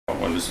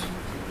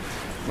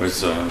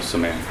Where's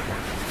Samir?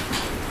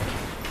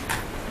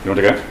 You want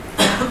to go?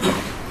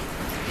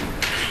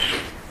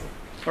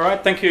 All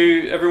right, thank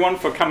you everyone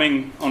for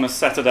coming on a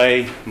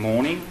Saturday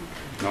morning,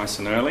 nice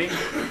and early,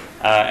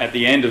 at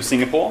the end of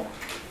Singapore.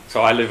 So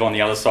I live on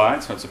the other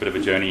side, so it's a bit of a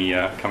journey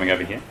coming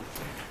over here.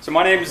 So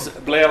my name's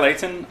Blair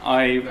Layton.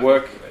 I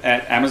work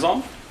at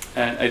Amazon,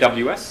 at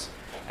AWS,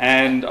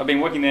 and I've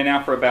been working there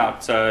now for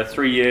about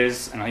 3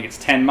 years, and I think it's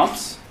 10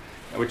 months,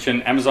 which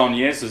in Amazon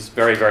years is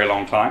very, very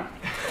long time.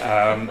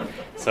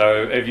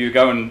 So if you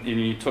go and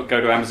you go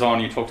to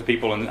Amazon, you talk to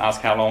people and ask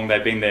how long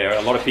they've been there,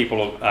 a lot of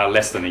people are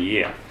less than a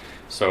year.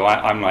 So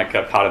I'm like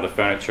a part of the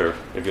furniture,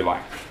 if you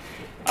like.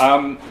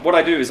 What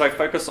I do is I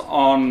focus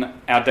on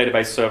our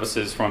database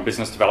services from a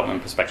business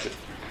development perspective.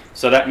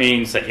 So that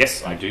means that,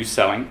 yes, I do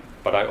selling,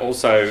 but I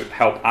also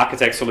help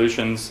architect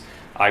solutions.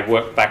 I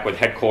work back with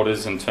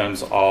headquarters in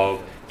terms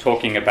of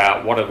talking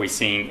about what are we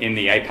seeing in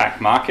the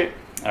APAC market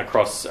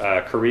across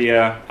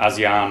Korea,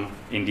 ASEAN,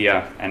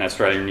 India, and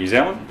Australia and New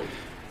Zealand.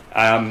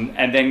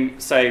 And then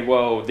say,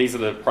 well, these are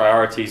the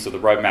priorities of the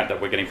roadmap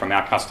that we're getting from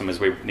our customers.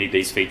 We need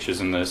these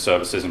features in the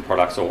services and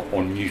products,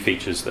 or new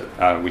features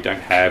that we don't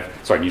have,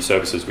 new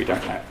services we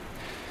don't have.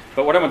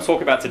 But what I want to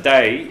talk about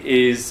today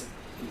is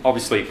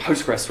obviously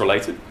Postgres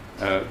related,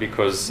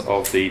 because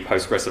of the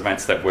Postgres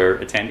events that we're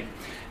attending.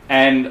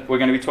 And we're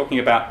going to be talking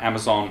about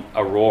Amazon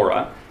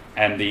Aurora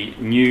and the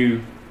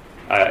new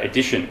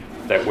edition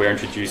that we're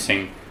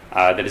introducing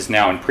that is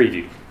now in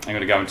preview. I'm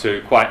going to go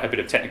into quite a bit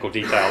of technical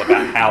detail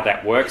about how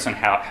that works and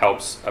how it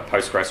helps a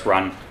Postgres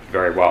run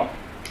very well.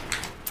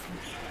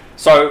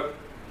 So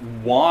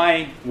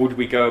why would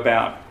we go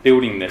about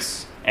building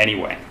this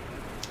anyway?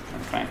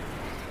 Okay.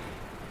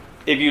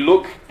 If you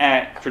look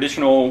at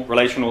traditional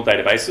relational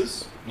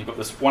databases, you've got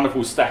this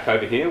wonderful stack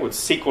over here with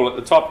SQL at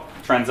the top,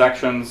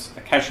 transactions,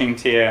 a caching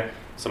tier,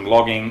 some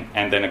logging,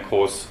 and then of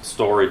course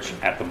storage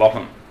at the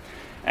bottom.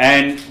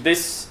 And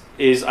this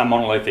is a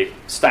monolithic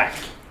stack.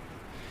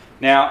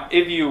 Now,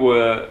 if you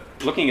were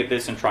looking at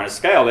this and trying to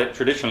scale it,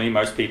 traditionally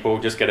most people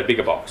just get a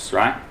bigger box,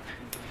 right?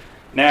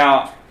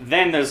 Now,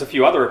 then there's a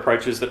few other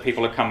approaches that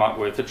people have come up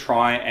with to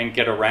try and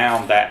get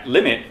around that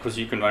limit, because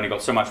you can only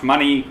got so much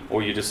money,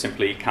 or you just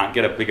simply can't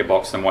get a bigger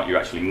box than what you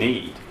actually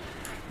need.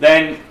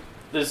 Then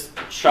there's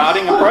the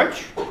sharding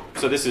approach.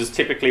 So this is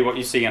typically what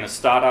you see in a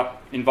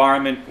startup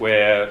environment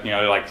where,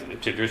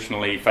 like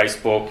traditionally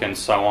Facebook and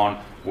so on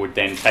would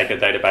then take a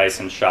database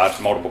and shard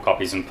multiple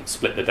copies and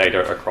split the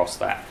data across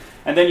that.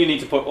 And then you need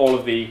to put all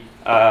of the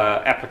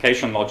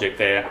application logic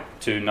there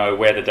to know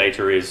where the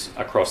data is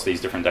across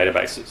these different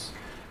databases.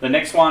 The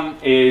next one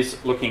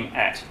is looking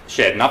at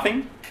shared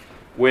nothing,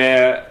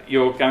 where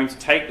you're going to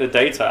take the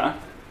data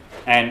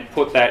and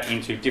put that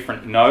into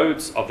different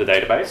nodes of the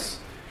database,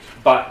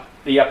 but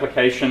the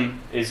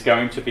application is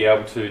going to be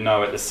able to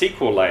know at the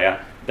SQL layer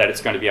that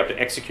it's going to be able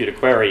to execute a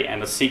query,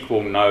 and the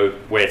SQL know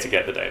where to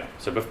get the data.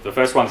 So the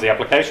first one's the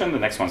application, the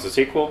next one's the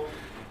SQL.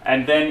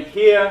 And then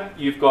here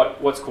you've got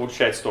what's called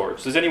shared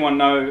storage. Does anyone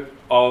know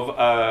of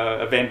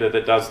a vendor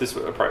that does this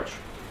approach?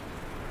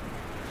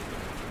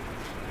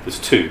 There's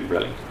two,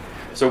 really.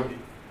 So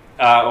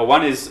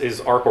one is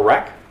Oracle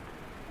RAC,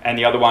 and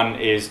the other one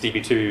is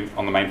DB2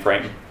 on the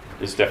mainframe.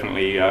 Is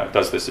definitely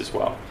does this as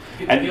well.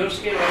 And PureScale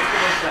also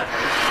does that,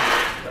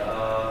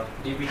 right?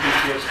 DB2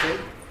 PureScale?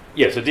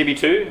 Yeah, so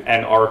DB2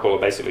 and Oracle are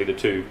basically the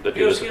two that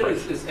do this approach.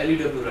 PureScale is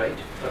LEW, right?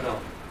 Or no?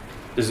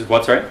 This is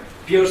what, sorry?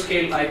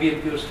 PureScale,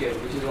 IBM PureScale,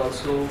 which is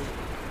also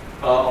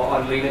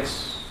on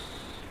Linux.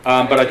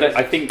 But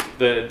I think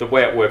the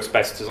way it works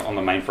best is on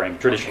the mainframe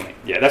traditionally.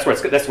 Yeah, that's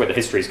where the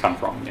histories come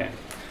from. Yeah.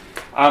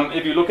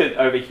 If you look at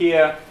over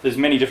here, there's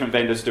many different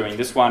vendors doing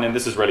this one, and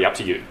this is really up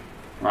to you,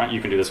 right? You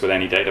can do this with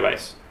any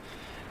database.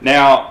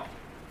 Now,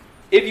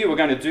 if you were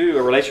going to do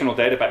a relational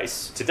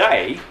database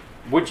today,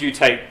 would you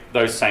take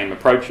those same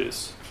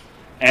approaches?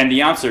 And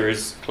the answer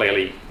is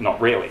clearly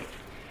not really.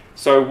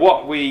 So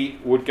what we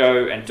would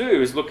go and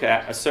do is look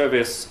at a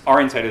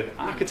service-oriented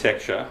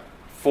architecture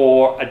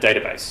for a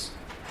database.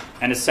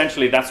 And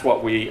essentially that's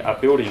what we are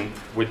building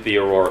with the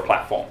Aurora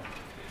platform.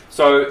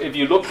 So if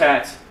you look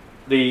at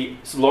the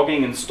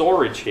logging and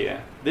storage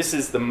here, this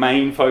is the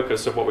main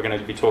focus of what we're going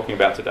to be talking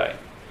about today,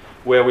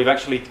 where we've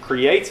actually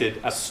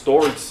created a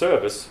storage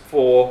service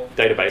for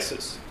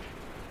databases.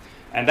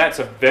 And that's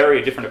a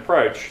very different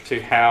approach to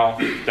how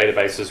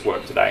databases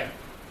work today.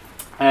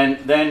 And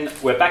then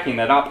we're backing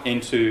that up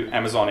into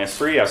Amazon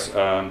S3,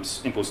 our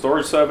simple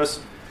storage service.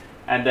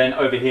 And then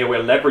over here,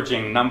 we're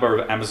leveraging a number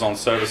of Amazon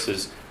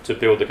services to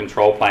build the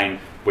control plane,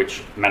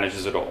 which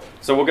manages it all.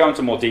 So we'll go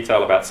into more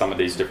detail about some of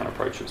these different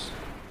approaches.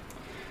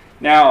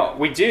 Now,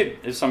 we did,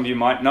 as some of you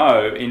might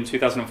know, in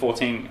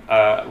 2014,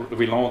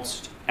 we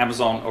launched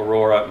Amazon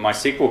Aurora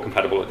MySQL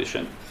Compatible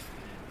Edition.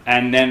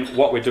 And then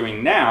what we're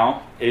doing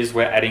now is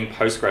we're adding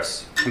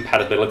Postgres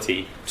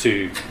compatibility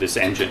to this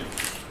engine.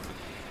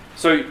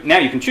 So now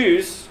you can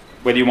choose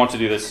whether you want to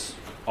do this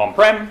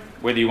on-prem,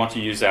 whether you want to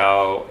use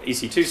our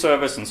EC2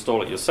 service,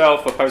 install it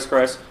yourself for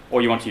Postgres,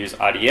 or you want to use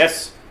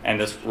RDS and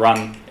just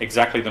run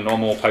exactly the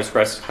normal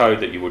Postgres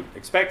code that you would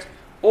expect,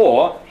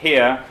 Or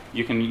here,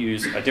 you can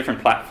use a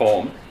different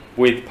platform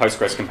with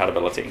Postgres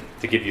compatibility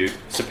to give you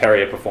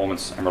superior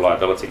performance and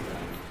reliability.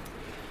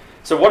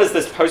 So what does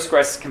this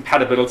Postgres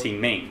compatibility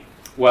mean?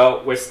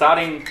 Well, we're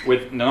starting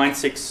with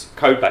 9.6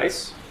 code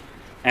base,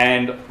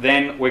 and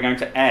then we're going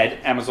to add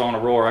Amazon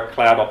Aurora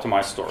Cloud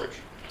Optimized Storage.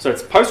 So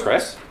it's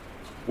Postgres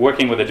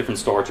working with a different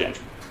storage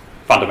engine,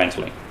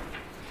 fundamentally.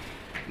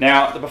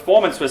 Now, the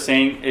performance we're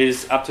seeing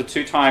is up to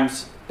 2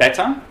 times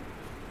better,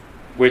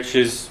 which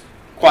is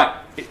quite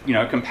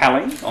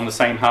compelling on the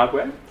same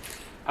hardware.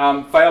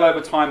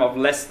 Failover time of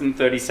less than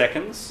 30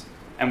 seconds,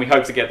 and we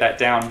hope to get that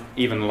down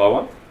even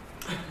lower.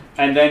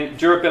 And then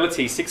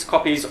durability, 6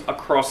 copies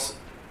across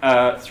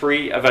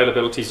 3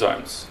 availability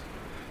zones.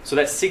 So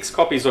that's 6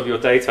 copies of your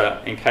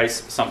data in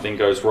case something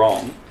goes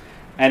wrong.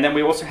 And then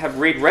we also have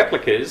read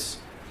replicas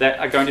that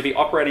are going to be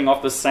operating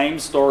off the same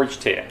storage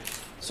tier.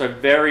 So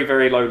very,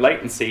 very low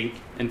latency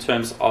in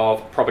terms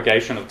of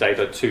propagation of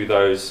data to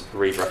those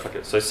read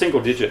replicas. So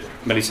single-digit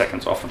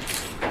milliseconds often.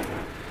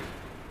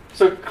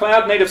 So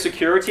cloud native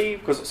security,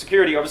 because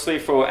security obviously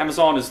for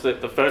Amazon is the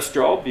first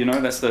job,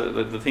 that's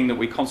the thing that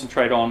we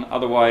concentrate on.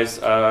 Otherwise,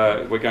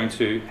 we're going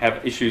to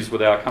have issues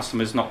with our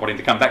customers not wanting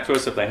to come back to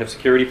us if they have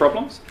security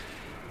problems.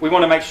 We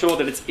want to make sure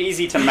that it's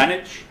easy to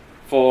manage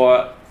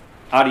for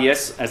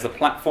RDS as the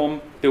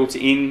platform, built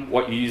in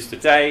what you use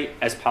today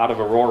as part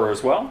of Aurora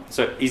as well.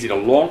 So easy to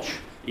launch,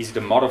 easy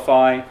to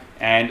modify,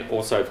 and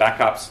also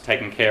backups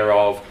taken care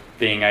of,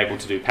 being able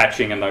to do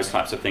patching and those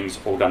types of things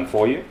all done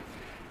for you.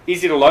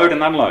 Easy to load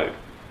and unload.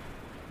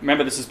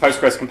 Remember, this is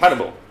Postgres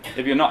compatible.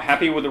 If you're not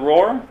happy with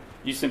Aurora,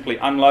 you simply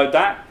unload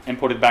that and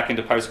put it back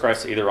into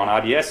Postgres either on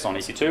RDS, on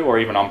EC2, or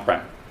even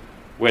on-prem.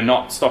 We're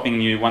not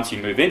stopping you once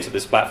you move into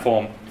this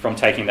platform from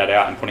taking that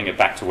out and putting it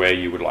back to where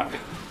you would like it.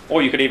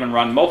 Or you could even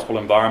run multiple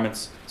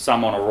environments,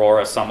 some on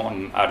Aurora, some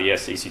on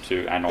RDS,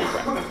 EC2, and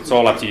on-prem. It's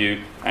all up to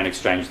you, and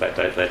exchange that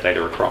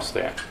data across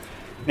there.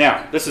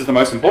 Now, this is the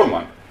most important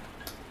one.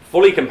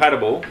 Fully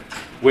compatible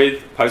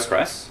with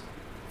Postgres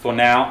for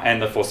now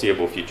and the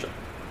foreseeable future.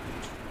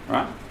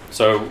 Right?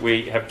 So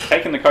we have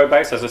taken the code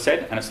base, as I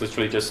said, and it's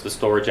literally just the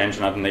storage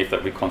engine underneath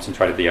that we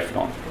concentrated the effort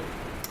on.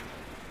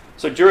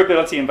 So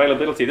durability and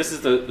availability, this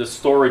is the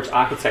storage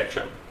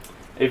architecture.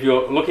 If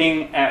you're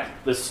looking at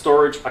the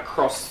storage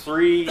across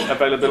 3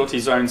 availability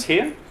zones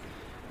here,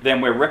 then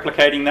we're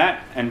replicating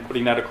that and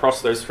putting that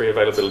across those 3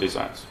 availability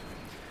zones.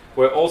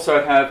 We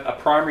also have a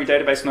primary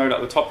database node at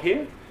the top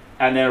here,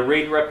 and then a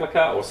read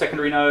replica or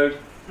secondary node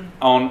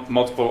on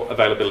multiple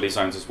availability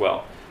zones as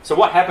well. So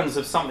what happens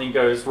if something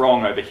goes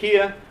wrong over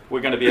here?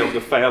 We're going to be able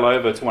to fail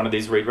over to one of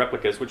these read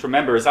replicas, which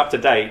remember is up to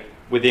date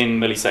within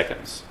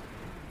milliseconds.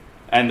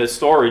 And the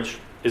storage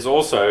is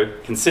also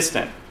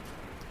consistent.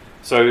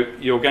 So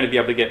you're going to be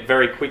able to get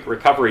very quick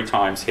recovery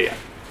times here.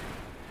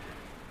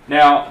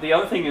 Now, the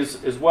other thing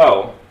is, as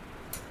well,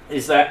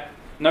 is that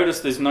notice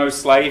there's no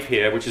slave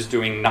here which is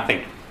doing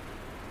nothing.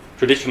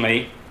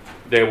 Traditionally,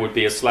 there would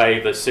be a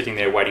slave that's sitting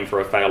there waiting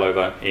for a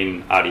failover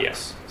in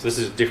RDS. So this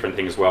is a different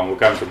thing as well, and we'll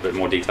go into a bit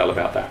more detail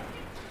about that.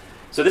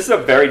 So this is a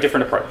very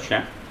different approach,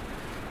 yeah?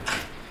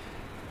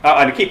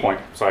 And a key point,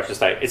 so I should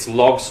say, it's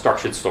log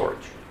structured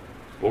storage.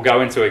 We'll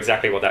go into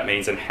exactly what that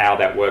means and how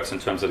that works in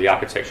terms of the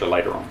architecture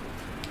later on.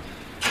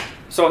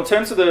 So in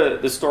terms of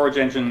the storage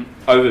engine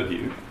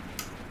overview,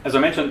 as I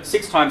mentioned,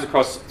 6 times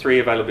across 3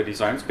 availability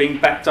zones, being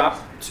backed up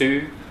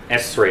to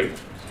S3,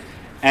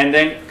 and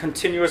then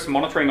continuous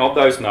monitoring of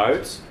those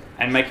nodes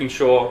and making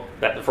sure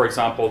that, for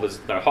example, there's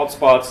no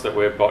hotspots, that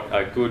we've got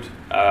a good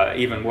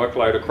even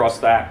workload across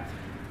that.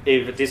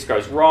 If a disk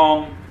goes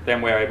wrong,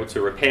 then we're able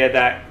to repair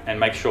that and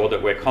make sure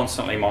that we're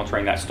constantly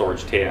monitoring that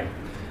storage tier.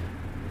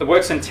 It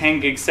works in 10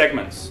 gig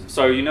segments,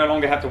 so you no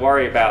longer have to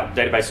worry about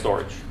database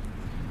storage.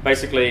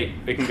 Basically,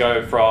 it can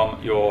go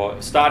from your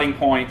starting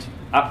point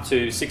up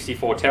to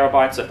 64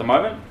 terabytes at the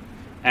moment,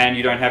 and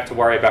you don't have to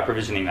worry about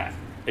provisioning that.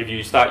 If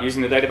you start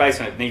using the database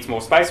and it needs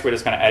more space, we're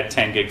just going to add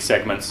 10 gig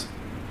segments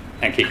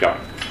and keep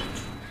going.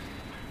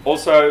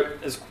 Also,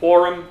 there's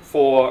quorum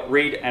for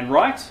read and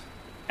write,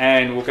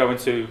 and we'll go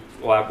into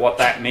what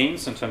that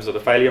means in terms of the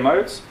failure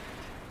modes.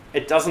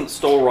 It doesn't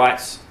store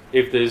writes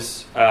if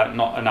there's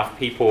not enough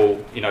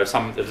people,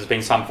 there's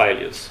been some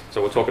failures.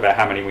 So we'll talk about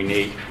how many we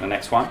need in the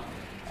next one.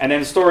 And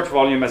then storage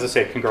volume, as I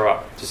said, can grow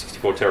up to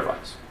 64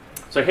 terabytes.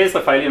 So here's the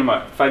failure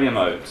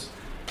modes.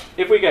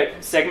 If we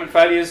get segment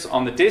failures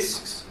on the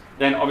disks,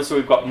 then obviously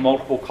we've got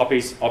multiple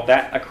copies of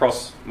that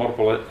across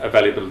multiple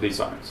availability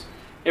zones.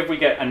 If we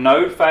get a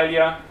node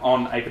failure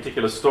on a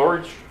particular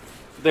storage,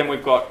 then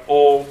we've got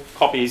all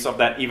copies of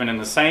that even in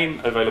the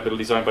same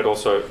availability zone, but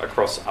also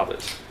across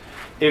others.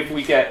 If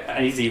we get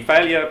an easy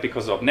failure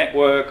because of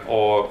network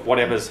or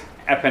whatever's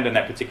happened in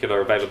that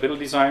particular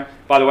availability zone,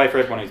 by the way, for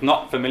everyone who's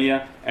not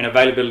familiar, an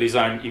availability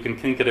zone, you can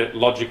think of it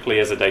logically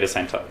as a data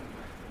center.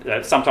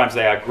 Sometimes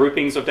they are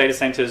groupings of data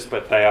centers,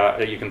 but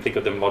you can think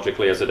of them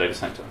logically as a data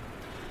center.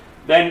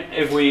 Then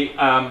if we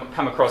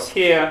come across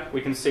here,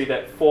 we can see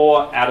that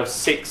 4 out of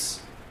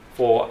 6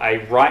 for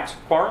a write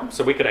quorum.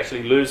 So we could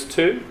actually lose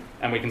 2,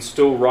 and we can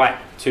still write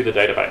to the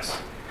database.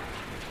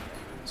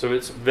 So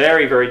it's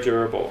very, very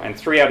durable, and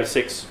 3 out of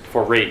 6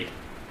 for read.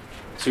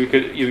 So you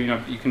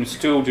can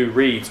still do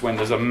reads when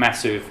there's a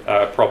massive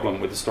problem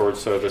with the storage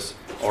service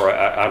or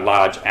a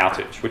large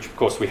outage, which of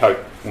course we hope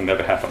will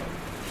never happen.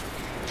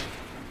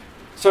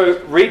 So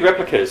read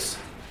replicas,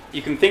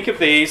 you can think of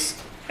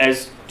these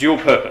as dual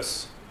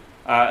purpose.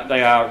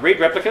 They are read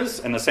replicas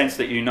in the sense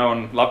that you know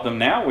and love them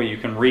now, where you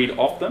can read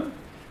off them,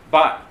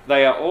 but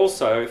they are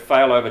also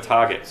failover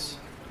targets.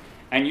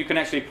 And you can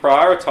actually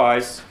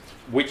prioritize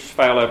which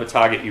failover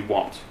target you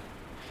want.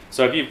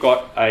 So if you've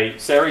got a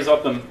series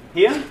of them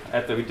here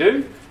that we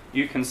do,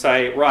 you can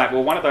say, right,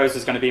 well, one of those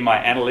is going to be my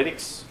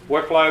analytics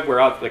workload, where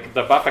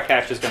the buffer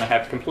cache is going to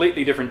have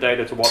completely different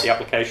data to what the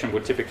application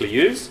would typically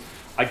use.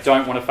 I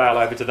don't want to fail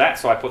over to that,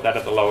 so I put that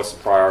at the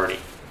lowest priority.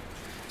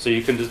 So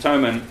you can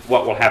determine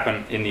what will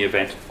happen in the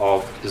event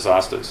of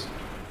disasters.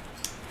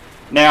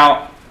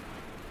 Now,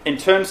 in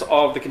terms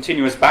of the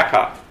continuous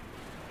backup,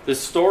 the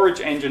storage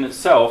engine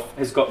itself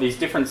has got these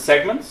different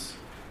segments,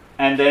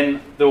 and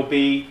then there'll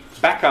be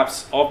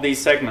backups of these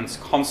segments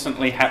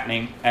constantly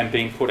happening and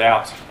being put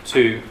out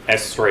to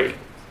S3.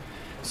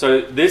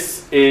 So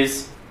this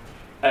is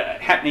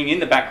happening in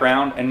the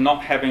background and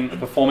not having a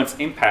performance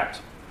impact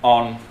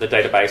on the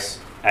database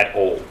at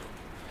all.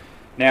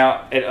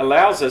 Now, it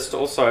allows us to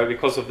also,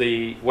 because of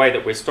the way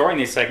that we're storing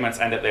these segments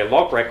and that they're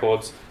log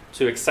records,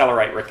 to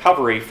accelerate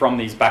recovery from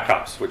these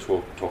backups, which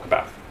we'll talk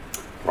about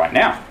right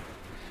now.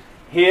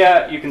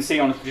 Here you can see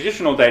on a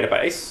traditional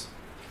database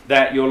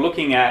that you're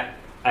looking at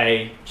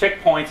a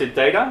checkpointed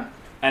data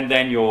and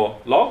then your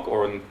log,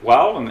 or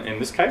in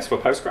this case for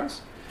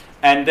Postgres.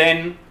 And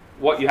then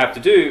what you have to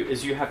do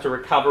is you have to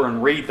recover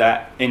and read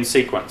that in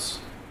sequence.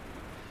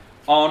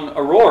 On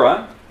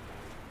Aurora,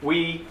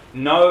 we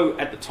know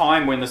at the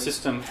time when the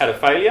system had a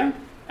failure,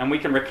 and we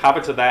can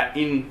recover to that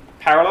in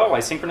parallel,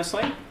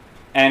 asynchronously,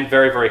 and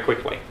very, very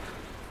quickly.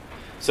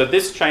 So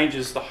this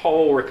changes the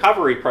whole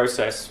recovery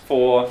process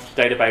for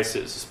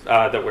databases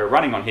that we're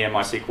running on here,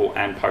 MySQL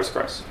and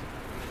Postgres.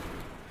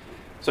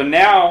 So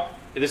now,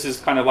 this is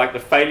kind of like the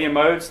failure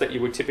modes that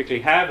you would typically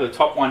have. The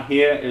top one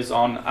here is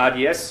on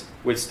RDS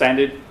with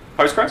standard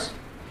Postgres.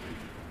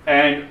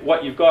 And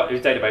what you've got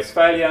is database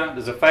failure.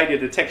 There's a failure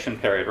detection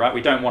period, right?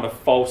 We don't want a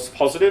false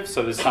positive,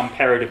 so there's some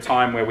period of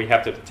time where we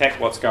have to detect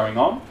what's going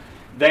on.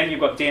 Then you've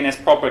got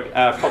DNS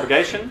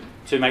propagation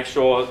to make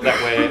sure that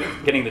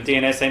we're getting the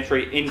DNS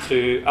entry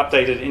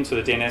updated into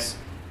the DNS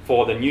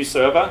for the new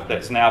server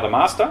that's now the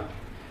master.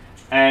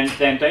 And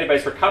then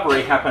database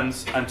recovery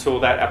happens until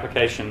that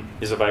application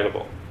is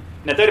available.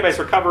 Now, database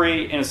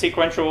recovery in a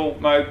sequential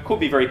mode could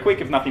be very quick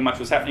if nothing much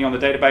was happening on the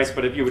database,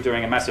 but if you were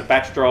doing a massive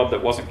batch job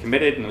that wasn't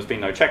committed and there's been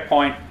no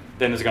checkpoint,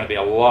 then there's going to be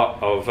a lot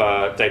of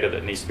data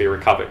that needs to be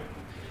recovered.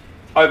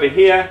 Over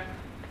here,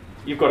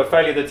 you've got a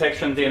failure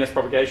detection, DNS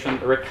propagation.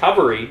 The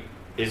recovery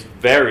is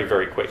very,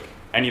 very quick.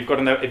 And if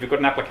you've got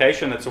an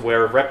application that's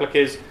aware of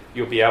replicas,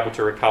 you'll be able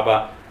to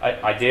recover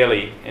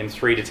ideally in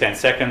 3 to 10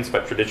 seconds,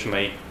 but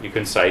traditionally you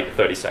can say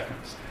 30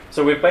 seconds.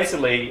 So we've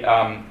basically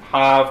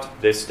halved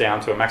this down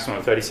to a maximum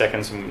of 30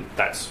 seconds, and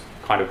that's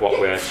kind of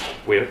what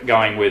we're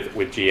going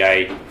with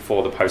GA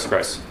for the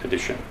Postgres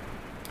edition.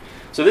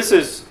 So this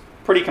is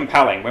pretty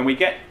compelling. When we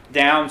get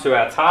down to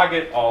our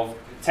target of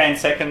 10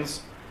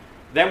 seconds,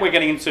 then we're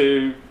getting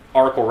into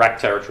Oracle RAC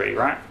territory,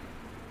 right?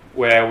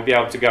 Where we'll be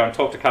able to go and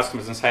talk to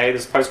customers and say, hey,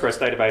 this Postgres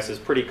database is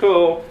pretty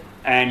cool,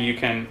 and you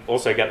can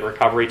also get the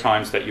recovery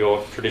times that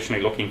you're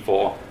traditionally looking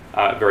for,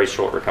 very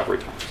short recovery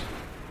times.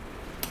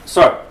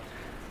 So,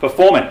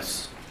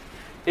 performance.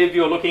 If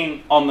you're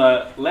looking on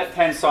the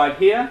left-hand side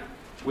here,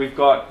 we've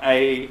got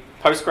a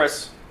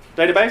Postgres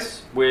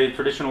database with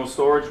traditional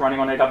storage running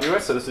on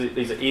AWS. So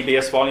these are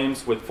EBS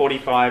volumes with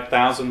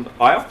 45,000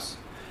 IOPS.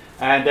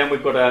 And then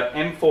we've got a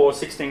M4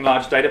 16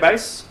 large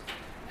database.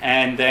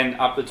 And then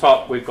up the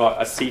top, we've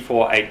got a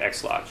C4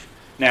 8x large.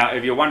 Now,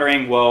 if you're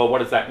wondering, well, what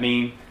does that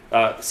mean?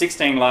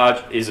 16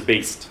 large is a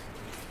beast.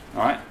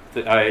 All right,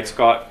 it's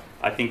got,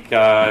 I think,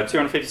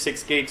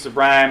 256 gigs of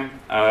RAM,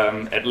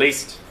 at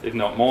least, if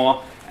not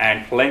more,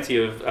 and plenty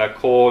of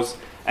cores.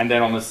 And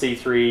then on the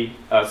C4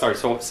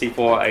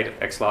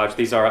 8x large,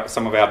 these are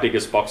some of our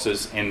biggest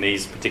boxes in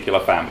these particular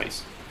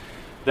families.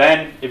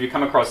 Then, if you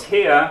come across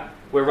here,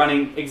 we're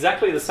running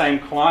exactly the same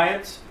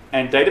client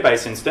and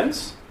database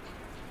instance,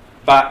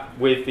 but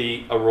with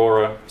the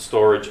Aurora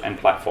storage and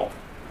platform.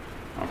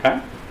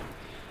 Okay.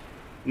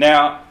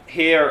 Now,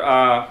 here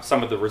are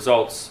some of the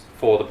results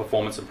for the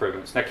performance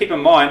improvements. Now, keep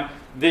in mind,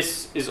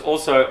 this is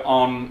also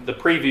on the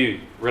preview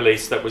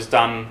release that was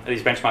done.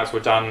 These benchmarks were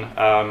done,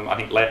 I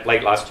think,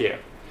 late last year.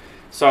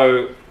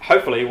 So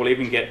hopefully, we'll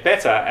even get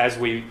better as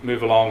we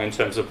move along in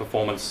terms of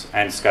performance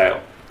and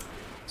scale.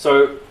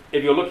 So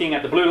if you're looking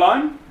at the blue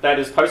line, that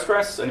is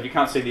Postgres, and if you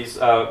can't see these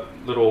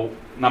little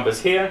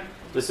numbers here,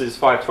 this is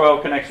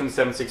 512 connections,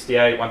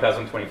 768,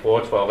 1024,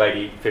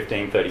 1280,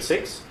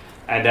 1536,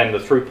 and then the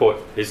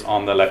throughput is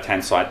on the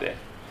left-hand side there.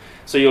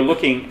 So you're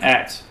looking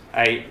at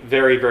a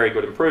very, very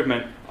good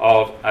improvement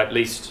of at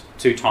least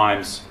 2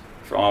 times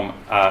from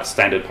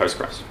standard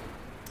Postgres.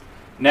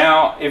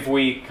 Now, if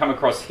we come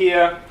across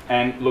here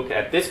and look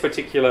at this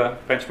particular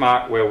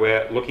benchmark where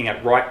we're looking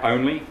at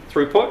write-only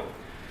throughput,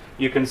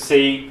 you can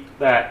see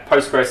that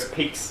Postgres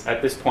peaks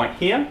at this point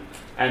here,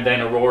 and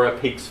then Aurora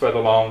peaks further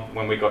along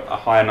when we've got a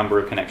higher number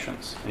of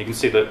connections. And you can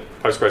see that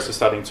Postgres is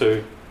starting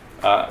to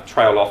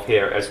trail off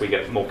here as we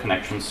get more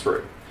connections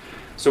through.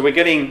 So we're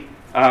getting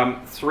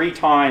 3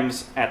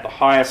 times at the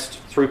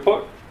highest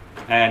throughput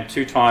and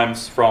 2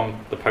 times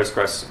from the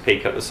Postgres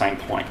peak at the same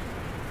point.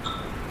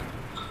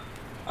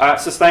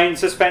 Sustained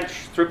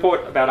sysbench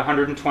throughput, about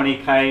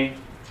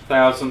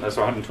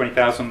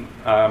 120,000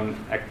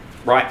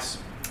 writes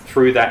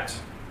through that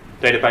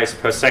database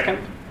per second.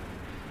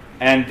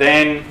 And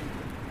then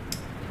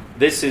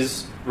this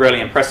is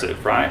really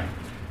impressive, right?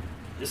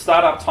 The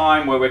startup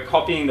time where we're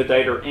copying the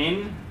data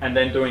in and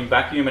then doing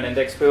vacuum and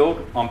index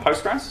build on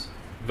Postgres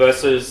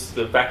versus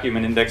the vacuum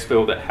and index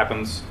build that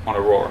happens on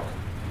Aurora.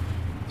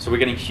 So we're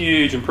getting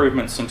huge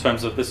improvements in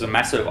terms of, this is a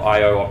massive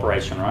I/O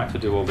operation, right, to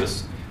do all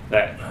this,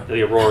 that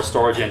the Aurora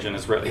storage engine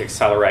is really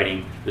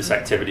accelerating this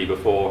activity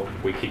before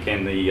we kick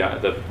in the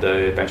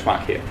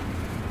benchmark here.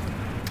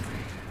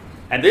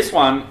 And this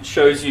one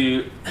shows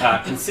you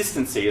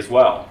consistency as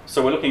well.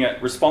 So we're looking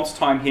at response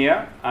time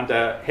here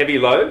under heavy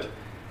load,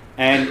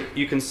 and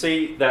you can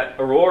see that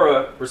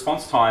Aurora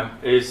response time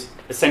is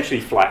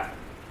essentially flat.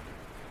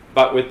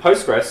 But with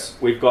Postgres,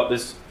 we've got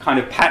this kind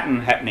of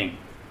pattern happening.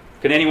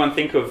 Can anyone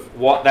think of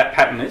what that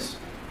pattern is?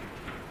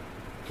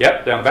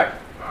 Yep, down the back.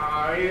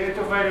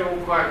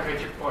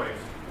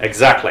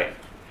 Exactly.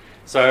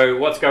 So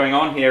what's going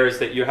on here is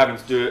that you're having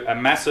to do a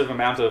massive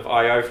amount of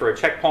I/O for a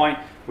checkpoint,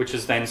 which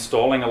is then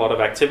stalling a lot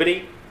of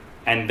activity,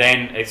 and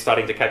then it's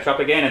starting to catch up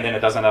again, and then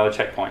it does another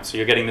checkpoint. So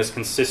you're getting this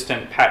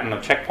consistent pattern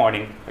of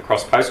checkpointing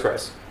across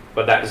Postgres,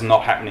 but that is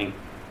not happening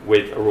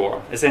with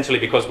Aurora, essentially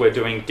because we're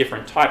doing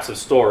different types of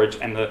storage,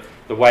 and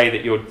the way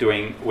that you're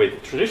doing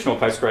with traditional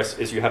Postgres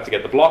is you have to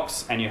get the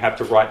blocks and you have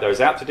to write those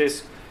out to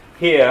disk.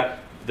 Here,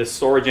 the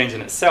storage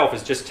engine itself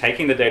is just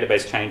taking the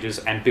database changes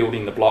and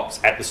building the blocks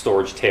at the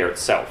storage tier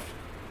itself.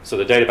 So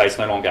the database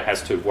no longer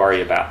has to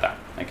worry about that.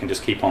 It can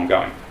just keep on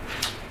going.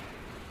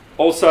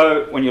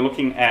 Also, when you're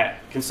looking at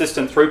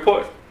consistent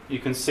throughput, you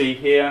can see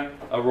here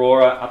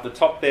Aurora up the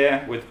top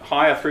there with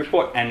higher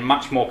throughput and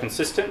much more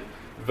consistent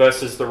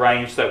versus the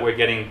range that we're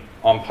getting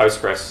on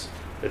Postgres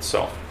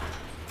itself.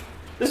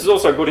 This is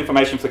also good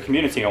information for the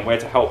community on where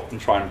to help and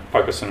try and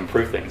focus and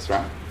improve things,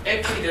 right?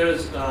 Actually, there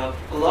is a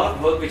lot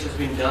of work which has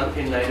been done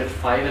in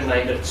 9.5 and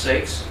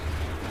 9.6.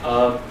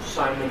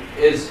 Simon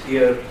is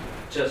here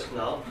just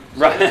now.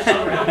 So right. there's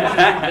some work which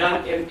has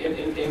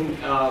been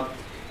done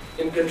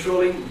in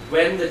controlling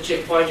when the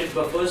checkpointed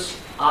buffers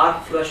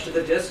are flushed to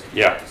the disk.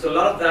 Yeah. So a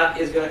lot of that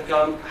is going to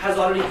come, has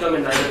already come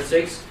in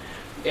 9.6.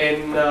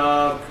 And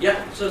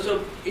yeah,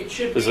 so it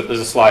should. There's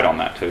a slide on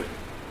that too.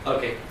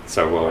 Okay.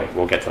 So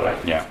we'll get to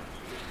that. Yeah.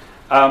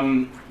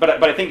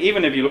 But I think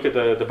even if you look at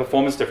the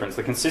performance difference,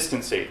 the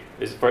consistency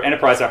is, for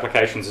enterprise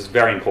applications, is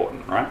very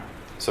important, right?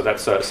 So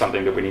that's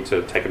something that we need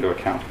to take into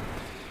account.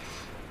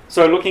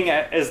 So looking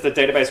at as the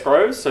database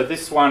grows, so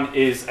this one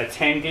is a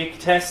 10 gig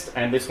test,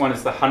 and this one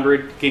is the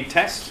 100 gig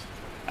test.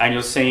 And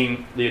you're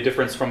seeing the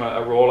difference from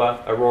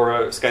Aurora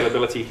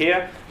scalability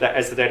here, that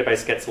as the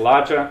database gets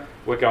larger,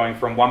 we're going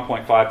from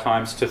 1.5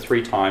 times to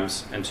 3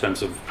 times in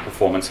terms of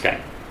performance gain.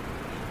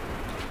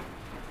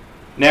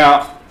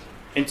 Now,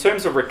 in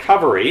terms of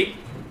recovery,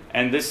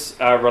 and this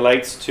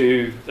relates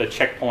to the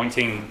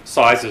checkpointing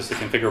sizes, the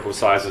configurable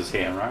sizes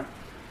here, right?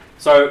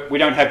 So we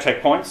don't have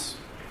checkpoints,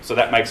 so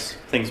that makes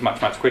things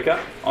much, much quicker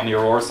on the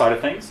Aurora side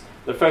of things.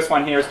 The first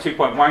one here is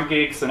 2.1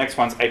 gigs, the next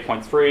one's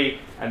 8.3,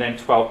 and then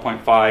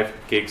 12.5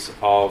 gigs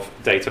of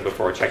data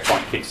before a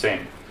checkpoint kicks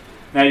in.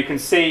 Now you can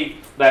see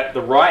that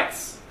the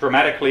writes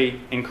dramatically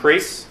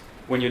increase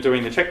when you're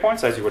doing the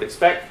checkpoints, as you would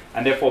expect,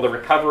 and therefore the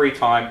recovery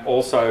time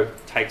also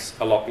takes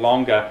a lot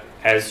longer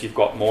as you've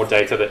got more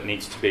data that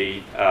needs to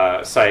be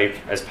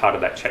saved as part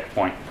of that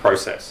checkpoint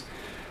process.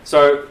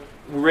 So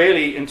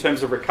really, in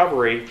terms of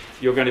recovery,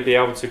 you're going to be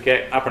able to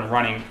get up and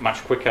running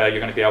much quicker. You're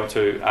going to be able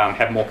to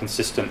have more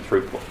consistent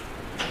throughput.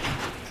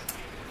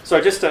 So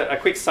just a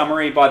quick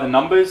summary by the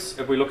numbers.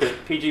 If we look at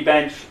PG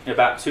Bench,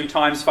 about 2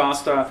 times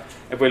faster.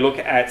 If we look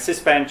at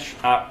Sysbench,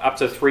 up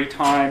to 3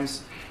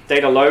 times.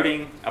 Data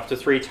loading, up to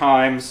 3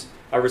 times.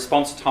 A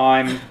response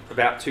time,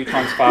 about 2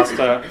 times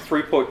faster.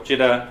 Throughput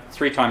jitter,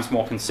 3 times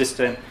more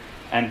consistent.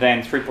 And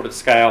then throughput at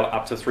scale,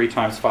 up to 3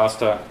 times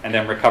faster. And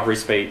then recovery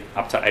speed,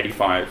 up to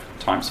 85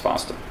 times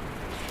faster.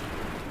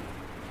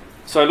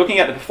 So looking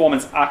at the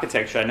performance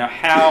architecture, now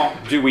how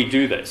do we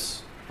do this?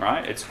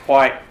 Right? It's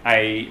quite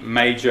a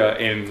major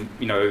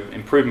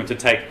improvement to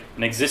take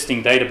an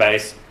existing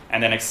database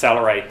and then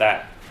accelerate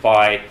that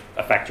by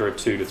a factor of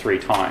 2 to 3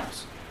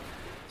 times.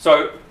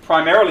 So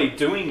primarily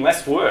doing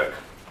less work.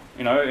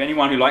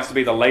 Anyone who likes to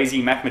be the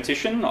lazy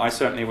mathematician, I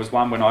certainly was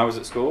one when I was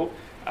at school.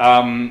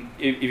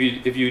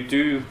 If you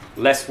do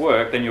less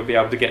work, then you'll be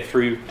able to get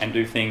through and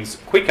do things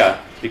quicker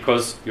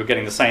because you're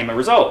getting the same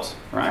result,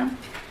 right?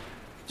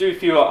 Do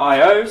fewer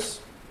IOs,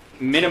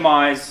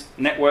 minimize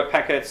network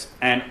packets,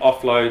 and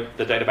offload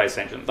the database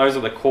engine. Those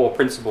are the core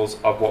principles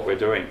of what we're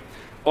doing.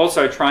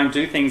 Also, try and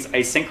do things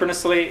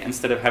asynchronously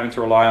instead of having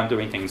to rely on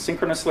doing things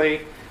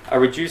synchronously.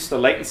 Reduce the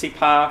latency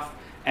path,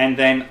 and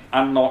then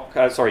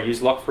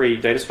use lock-free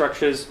data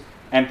structures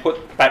and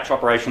put batch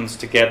operations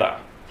together.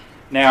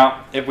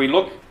 Now, if we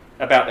look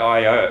about the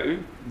I/O,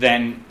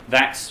 then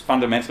that's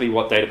fundamentally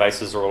what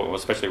databases are all,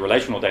 especially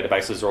relational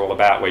databases, are all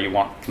about, where you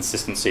want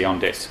consistency on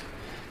disk.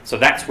 So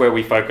that's where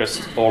we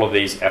focused all of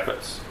these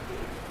efforts.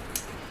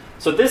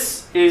 So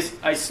this is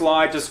a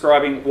slide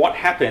describing what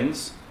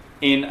happens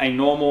in a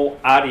normal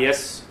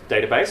RDS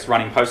database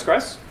running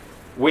Postgres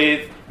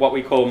with what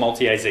we call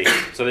multi-AZ.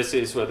 So this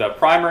is with a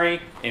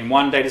primary in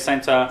one data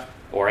center,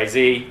 or AZ,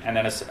 and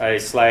then a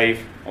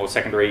slave or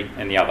secondary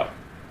in the other.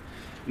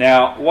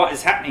 Now, what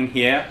is happening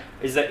here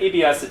is that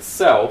EBS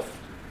itself,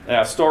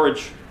 our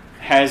storage,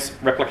 has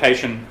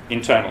replication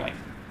internally.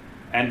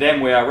 And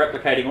then we are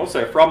replicating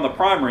also from the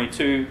primary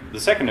to the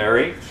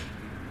secondary,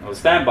 or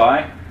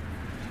standby,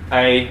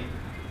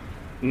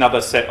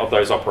 another set of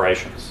those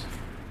operations.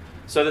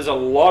 So there's a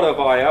lot of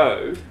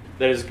I/O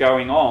that is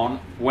going on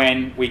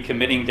when we're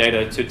committing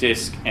data to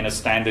disk in a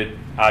standard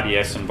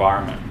RDS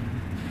environment.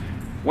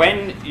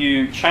 When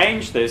you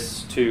change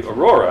this to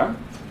Aurora,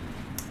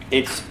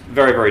 it's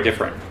very, very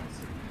different.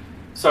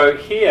 So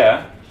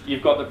here,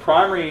 you've got the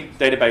primary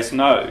database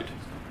node,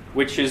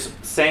 which is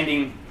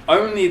sending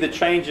only the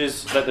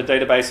changes that the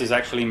database has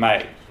actually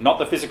made, not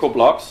the physical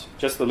blocks,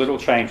 just the little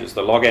changes,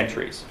 the log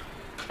entries.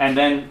 And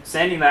then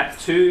sending that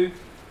to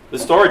the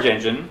storage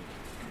engine,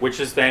 which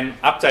is then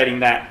updating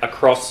that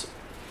across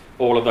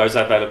all of those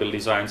availability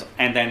zones,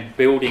 and then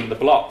building the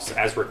blocks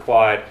as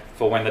required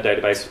for when the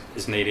database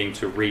is needing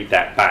to read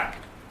that back.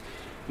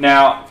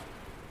 Now,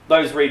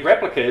 those read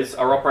replicas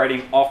are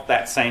operating off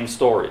that same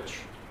storage.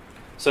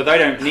 So they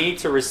don't need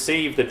to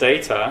receive the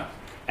data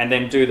and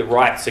then do the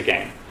writes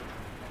again.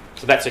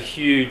 So that's a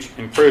huge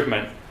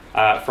improvement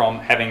from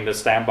having the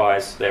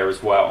standbys there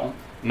as well,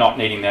 not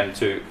needing them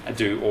to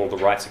do all the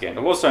writes again.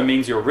 It also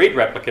means your read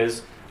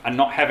replicas are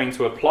not having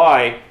to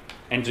apply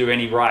and do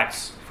any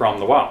writes from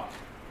the WAL.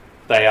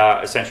 They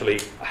are essentially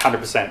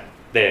 100%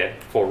 there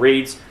for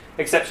reads,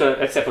 except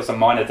for some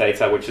minor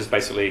data, which is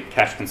basically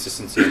cache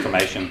consistency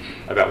information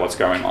about what's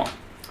going on.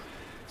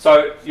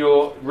 So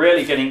you're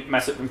really getting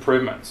massive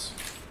improvements.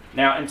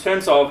 Now, in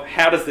terms of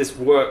how does this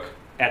work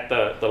at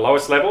the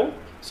lowest level,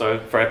 so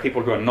for our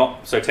people who are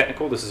not so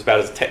technical, this is about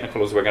as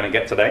technical as we're going to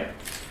get today.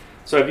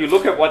 So if you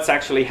look at what's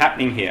actually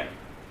happening here,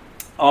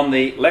 on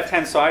the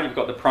left-hand side, you've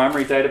got the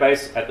primary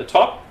database at the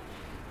top.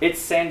 It's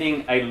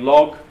sending a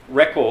log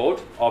record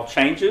of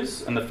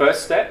changes in the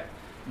first step.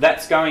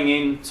 That's going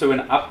into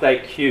an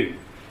update queue.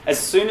 As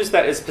soon as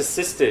that is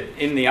persisted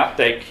in the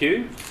update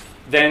queue,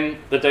 then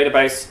the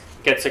database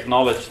gets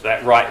acknowledged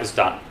that write is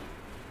done.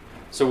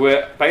 So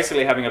we're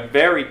basically having a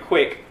very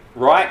quick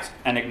write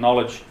and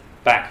acknowledge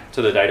back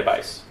to the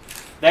database.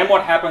 Then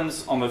what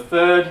happens on the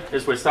third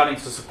is we're starting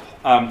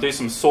to do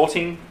some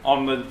sorting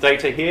on the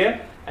data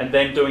here, and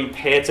then doing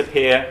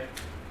peer-to-peer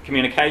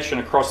communication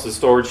across the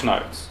storage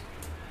nodes.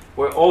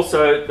 We're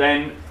also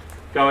then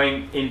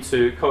going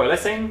into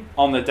coalescing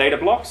on the data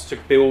blocks to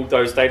build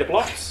those data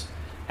blocks,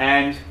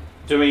 and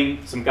doing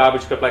some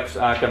garbage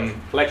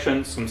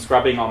collection, some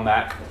scrubbing on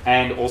that,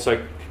 and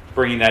also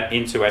bringing that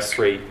into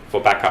S3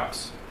 for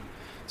backups.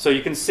 So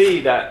you can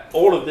see that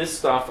all of this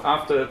stuff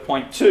after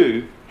point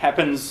 2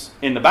 happens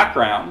in the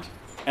background,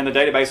 and the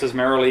database is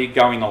merrily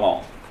going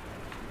along.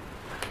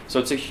 So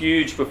it's a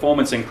huge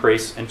performance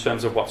increase in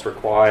terms of what's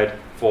required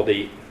for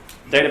the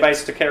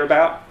database to care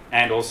about,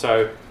 and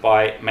also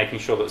by making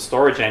sure that the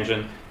storage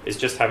engine is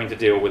just having to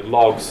deal with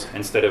logs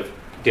instead of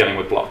dealing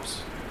with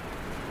blocks.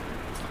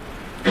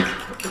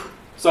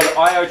 So the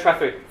I/O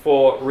traffic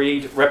for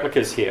read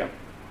replicas here.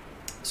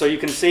 So you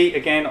can see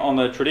again on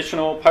the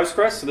traditional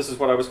Postgres, so this is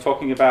what I was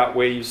talking about,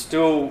 where you've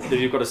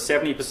got a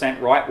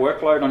 70% write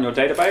workload on your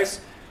database.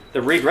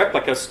 The read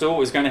replica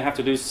still is going to have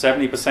to do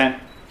 70%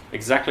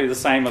 exactly the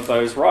same of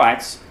those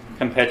writes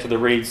compared to the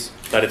reads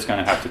that it's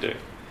going to have to do,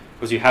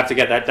 because you have to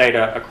get that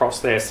data across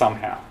there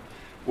somehow.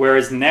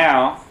 Whereas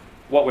now,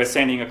 what we're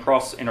sending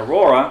across in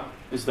Aurora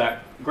is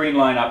that green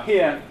line up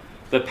here,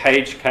 the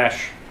page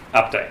cache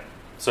update.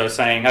 So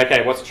saying,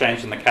 okay, what's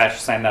changed in the cache,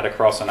 send that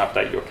across and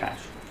update your cache.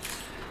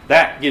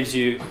 That gives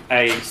you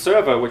a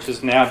server which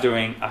is now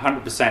doing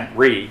 100%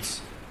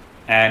 reads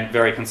and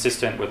very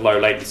consistent with low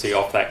latency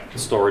off that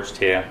storage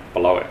tier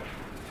below it.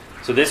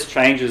 So this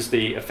changes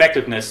the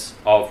effectiveness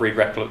of read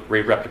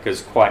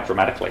replicas quite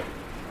dramatically.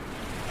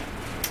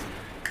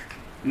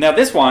 Now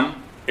this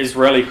one is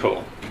really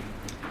cool.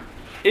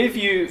 If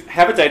you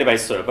have a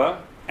database server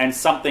and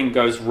something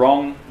goes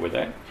wrong with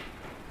it,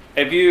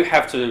 if you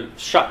have to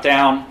shut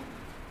down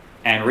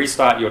and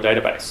restart your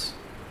database,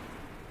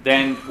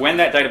 then when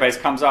that database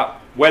comes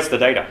up, where's the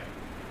data?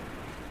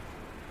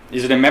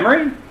 Is it in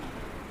memory?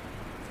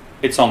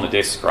 It's on the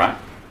disk, right?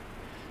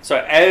 So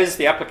as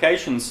the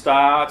application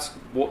starts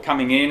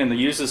coming in and the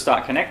users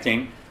start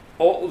connecting,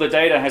 all the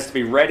data has to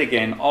be read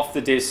again off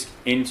the disk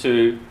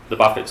into the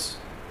buffers.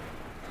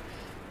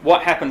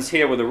 what happens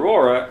here with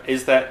Aurora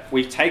is that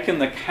we've taken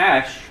the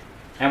cache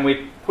and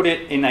we've put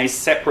it in a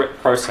separate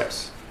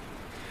process.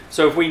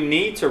 So if we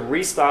need to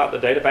restart the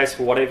database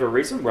for whatever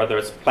reason, whether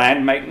it's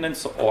planned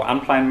maintenance or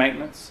unplanned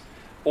maintenance,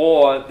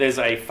 or there's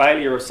a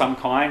failure of some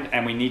kind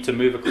and we need to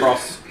move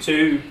across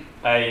to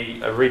a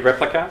read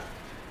replica,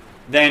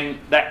 then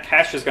that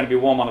cache is going to be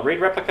warm on the read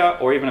replica,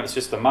 or even if it's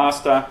just a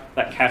master,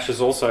 that cache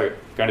is also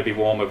going to be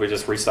warm if we're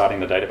just restarting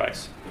the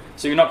database.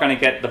 So you're not going to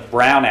get the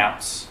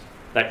brownouts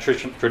that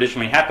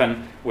traditionally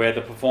happen, where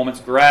the performance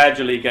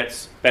gradually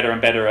gets better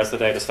and better as the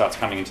data starts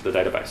coming into the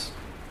database.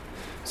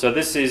 So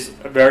this is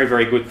a very,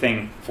 very good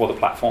thing for the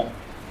platform.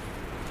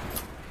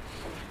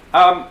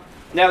 Now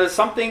there's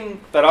something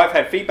that I've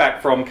had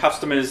feedback from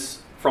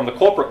customers from the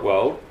corporate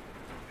world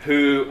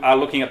who are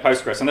looking at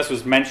Postgres, and this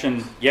was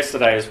mentioned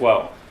yesterday as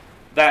well,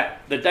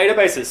 that the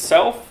database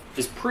itself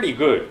is pretty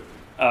good.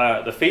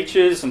 The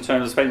features, in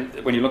terms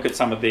of when you look at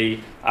some of the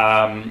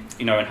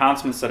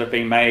enhancements that have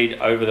been made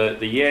over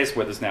the years,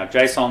 where there's now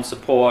JSON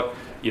support,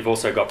 you've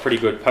also got pretty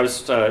good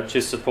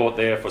post-gist support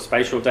there for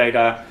spatial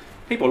data.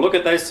 People look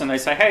at this and they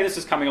say, hey, this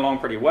is coming along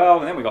pretty well,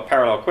 and then we've got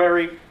parallel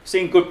query,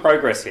 seeing good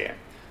progress here.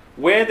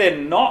 Where they're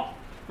not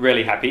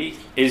really happy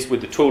is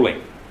with the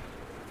tooling.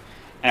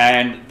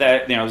 And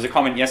there's a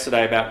comment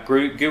yesterday about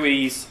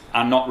GUIs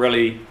are not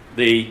really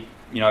the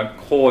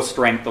core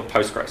strength of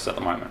Postgres at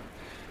the moment.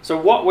 So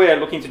what we're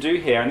looking to do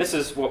here, and this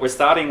is what we're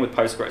starting with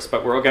Postgres,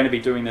 but we're going to be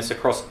doing this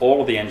across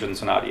all of the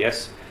engines in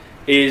RDS,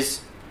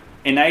 is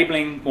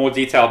enabling more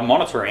detailed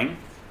monitoring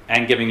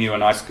and giving you a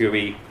nice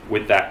GUI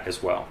with that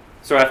as well.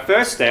 So our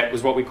first step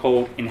was what we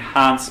call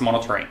enhanced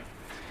monitoring.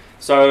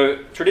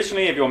 So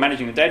traditionally, if you're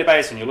managing the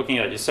database and you're looking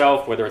at it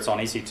yourself, whether it's on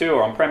EC2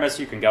 or on-premise,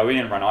 you can go in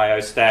and run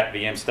IOstat,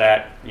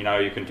 VMstat,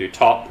 you can do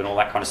top and all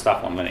that kind of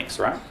stuff on Linux,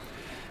 right?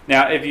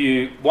 Now, if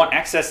you want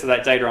access to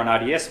that data on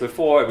RDS,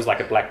 before it was like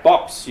a black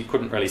box, you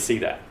couldn't really see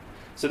that.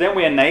 So then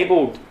we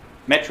enabled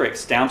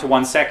metrics down to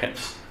 1 second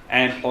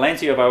and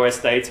plenty of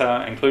OS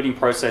data, including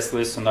process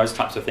lists and those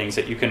types of things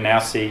that you can now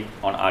see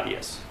on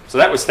RDS. So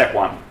that was step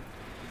one.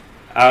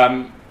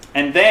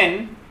 And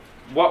then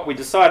what we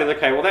decided,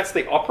 okay, well, that's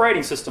the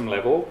operating system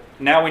level.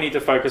 Now we need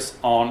to focus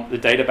on the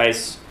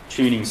database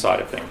tuning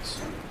side of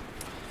things.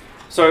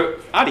 So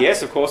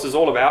RDS, of course, is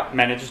all about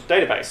managed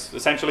database.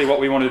 Essentially, what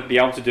we want to be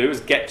able to do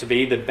is get to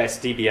be the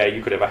best DBA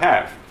you could ever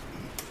have.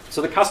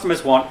 So the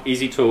customers want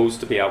easy tools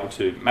to be able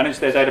to manage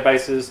their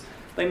databases.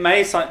 They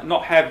may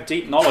not have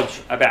deep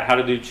knowledge about how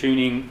to do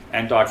tuning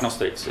and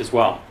diagnostics as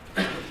well.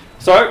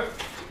 So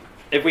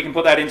if we can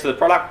put that into the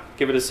product,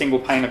 give it a single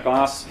pane of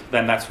glass,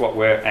 then that's what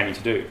we're aiming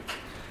to do.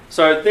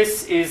 So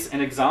this is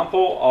an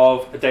example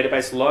of a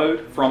database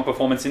load from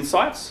Performance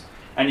Insights.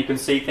 And you can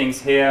see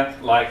things here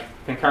like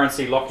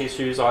concurrency, lock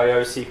issues,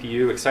 I/O,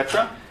 CPU,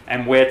 etc.,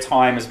 and where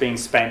time is being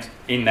spent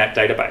in that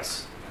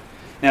database.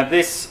 Now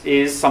this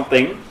is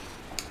something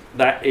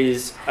that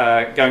is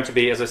going to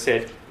be, as I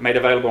said, made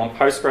available on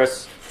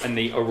Postgres in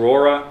the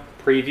Aurora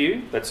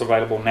preview that's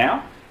available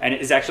now. And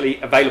it is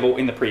actually available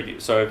in the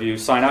preview. So if you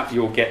sign up,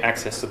 you'll get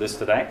access to this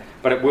today.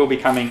 But it will be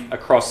coming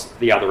across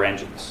the other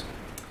engines.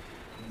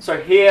 So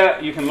here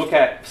you can look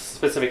at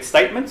specific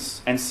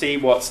statements and see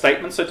what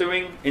statements are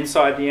doing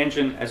inside the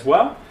engine as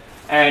well.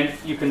 And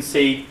you can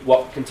see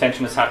what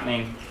contention is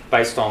happening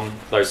based on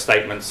those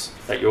statements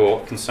that you're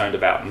concerned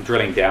about, and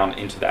drilling down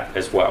into that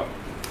as well.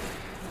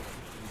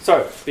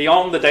 So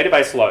beyond the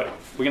database load,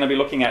 we're going to be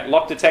looking at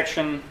lock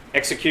detection,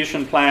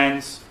 execution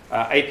plans,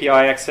 API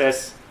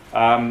access.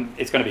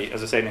 It's going to be,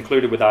 as I said,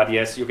 included with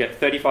RDS. You'll get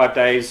 35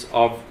 days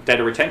of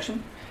data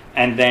retention,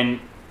 and then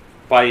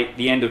by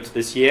the end of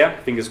this year,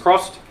 fingers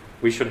crossed,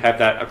 we should have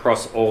that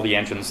across all the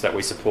engines that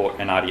we support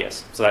in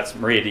RDS. So that's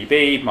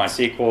MariaDB,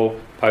 MySQL,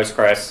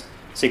 Postgres,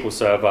 SQL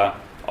Server,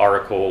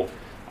 Oracle,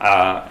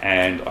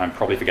 and I'm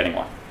probably forgetting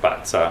one,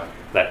 but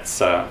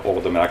that's all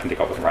of them that I can think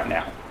of right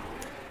now.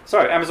 So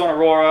Amazon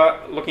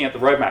Aurora, looking at the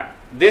roadmap.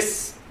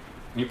 This,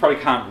 you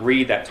probably can't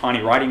read that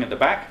tiny writing at the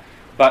back,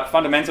 but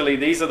fundamentally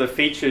these are the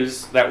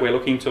features that we're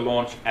looking to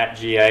launch at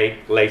GA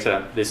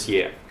later this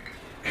year.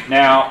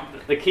 Now,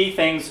 the key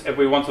things, if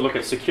we want to look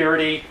at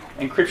security,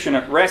 encryption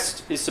at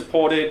rest is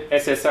supported,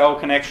 SSL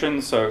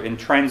connection, so in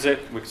transit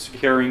with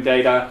securing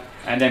data,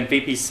 and then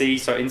VPC,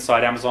 so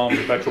inside Amazon,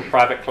 the virtual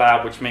private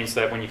cloud, which means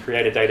that when you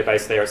create a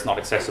database there, it's not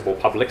accessible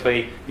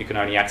publicly. You can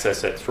only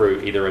access it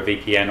through either a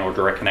VPN or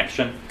direct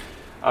connection.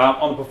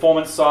 On the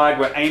performance side,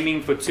 we're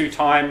aiming for 2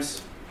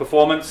 times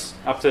performance,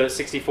 up to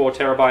 64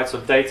 terabytes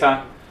of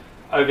data.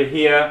 Over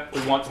here,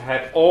 we want to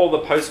have all the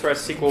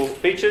PostgreSQL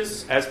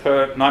features as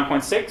per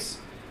 9.6,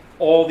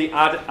 all the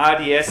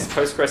RDS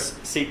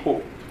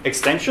PostgreSQL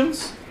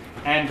extensions,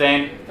 and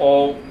then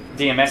all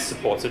DMS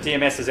support. So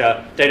DMS is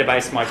our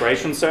database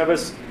migration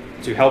service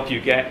to help you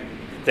get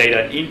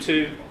data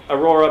into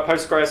Aurora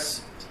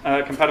Postgres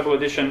compatible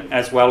edition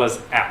as well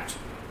as out.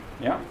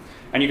 Yeah?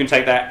 And you can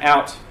take that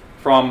out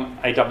from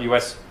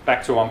AWS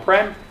back to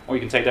on-prem, or you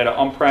can take data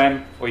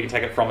on-prem, or you can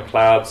take it from the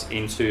clouds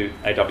into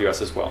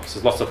AWS as well. So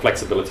there's lots of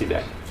flexibility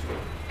there.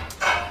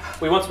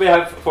 we want to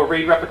have, for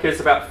read replicas,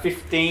 about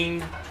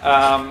 15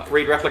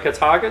 read replica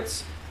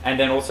targets, and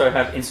then also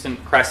have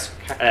instant crash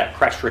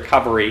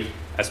recovery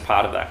as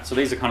part of that. So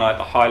these are kind of like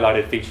the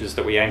highlighted features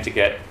that we aim to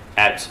get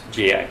at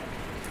GA.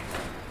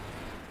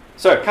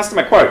 So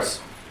customer quotes.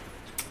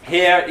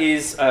 Here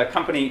is a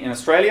company in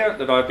Australia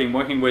that I've been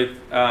working with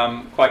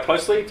quite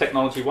closely,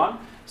 Technology One.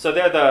 So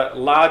they're the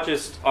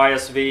largest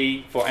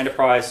ISV for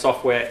enterprise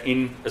software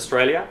in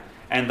Australia,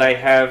 and they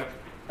have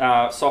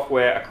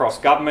software across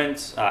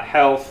government,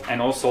 health,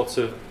 and all sorts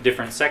of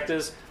different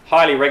sectors,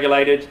 highly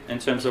regulated in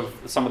terms of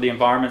some of the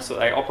environments that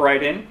they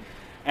operate in.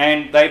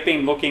 And they've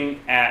been looking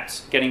at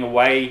getting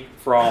away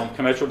from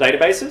commercial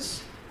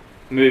databases,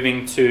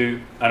 moving to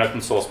an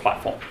open source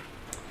platform.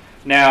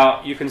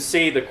 Now, you can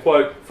see the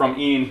quote from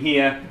Ian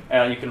here.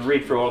 You can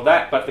read through all of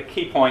that, but the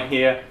key point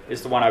here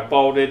is the one I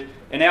bolded.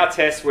 In our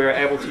test, we were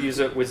able to use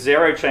it with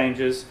 0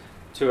 changes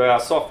to our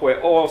software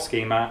or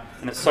schema,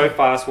 and it's so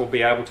fast we'll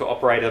be able to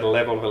operate at a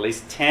level of at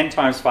least 10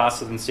 times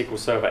faster than SQL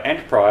Server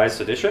Enterprise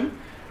Edition,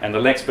 and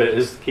the next bit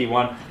is the key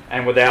one,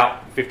 and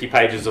without 50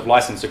 pages of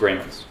license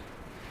agreements.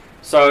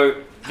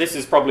 So this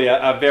is probably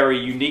a very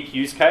unique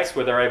use case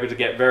where they're able to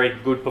get very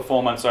good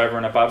performance over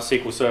and above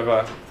SQL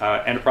Server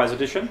Enterprise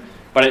Edition,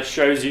 but it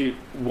shows you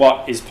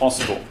what is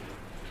possible.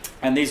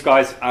 And these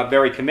guys are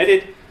very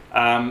committed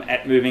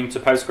at moving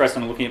to Postgres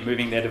and looking at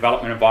moving their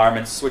development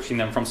environments, switching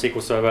them from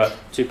SQL Server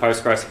to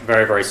Postgres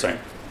very, very soon.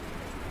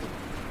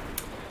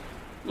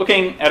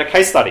 Looking at a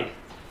case study.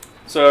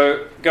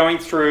 So going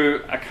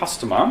through a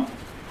customer.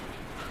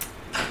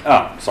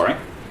 Oh, sorry.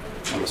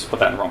 I'll just put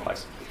that in the wrong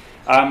place.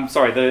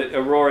 Sorry, the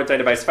Aurora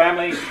database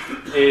family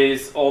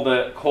is all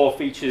the core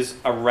features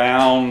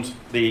around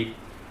the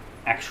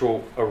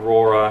actual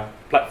Aurora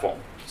platform.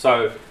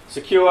 So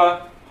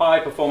secure, high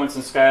performance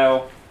and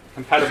scale,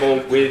 compatible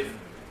with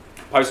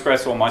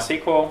Postgres or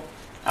MySQL,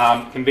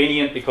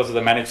 convenient because of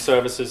the managed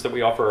services that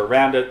we offer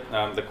around it,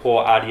 the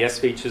core RDS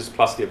features,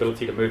 plus the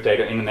ability to move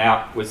data in and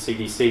out with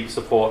CDC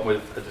support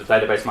with the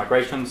database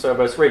migration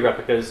service, read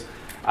replicas,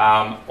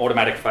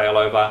 automatic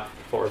failover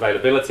for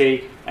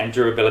availability, and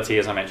durability,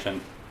 as I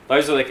mentioned.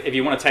 Those are if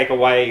you want to take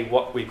away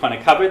what we kind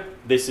of covered,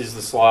 this is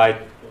the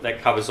slide that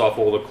covers off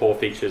all the core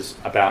features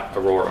about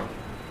Aurora.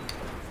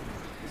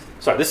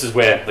 So this is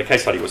where the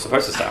case study was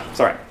supposed to start.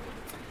 Sorry.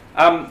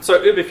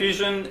 So Uber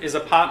Fusion is a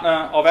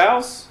partner of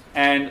ours,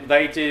 and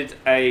they did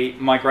a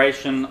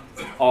migration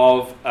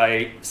of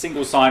a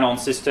single sign-on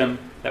system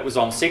that was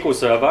on SQL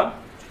Server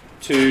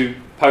to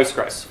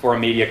Postgres for a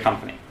media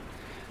company.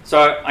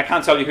 So I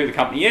can't tell you who the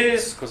company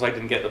is because I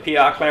didn't get the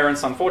PR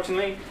clearance,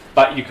 unfortunately,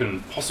 but you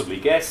can possibly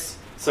guess.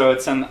 So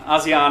it's an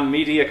ASEAN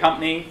media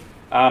company.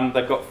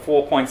 They've got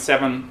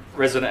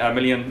 4.7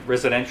 million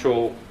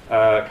residential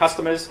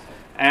customers,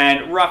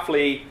 and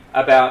roughly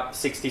about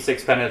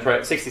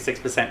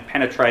 66%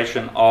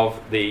 penetration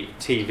of the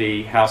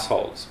TV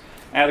households.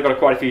 And they've got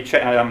quite a few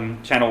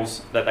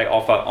channels that they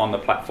offer on the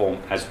platform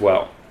as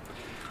well.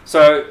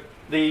 So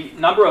the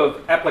number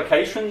of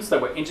applications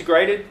that were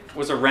integrated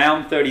was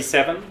around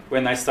 37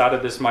 when they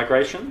started this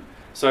migration.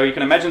 So you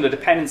can imagine the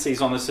dependencies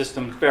on the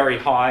system very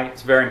high.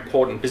 It's very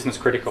important, business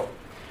critical.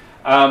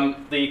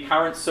 The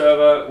current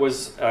server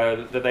was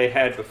that they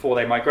had before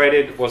they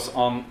migrated was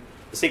on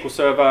SQL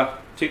Server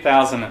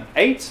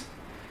 2008,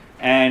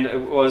 and it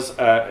was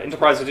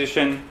Enterprise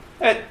Edition.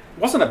 It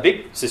wasn't a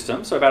big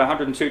system, so about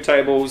 102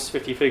 tables,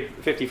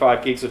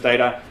 55 gigs of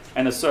data,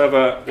 and the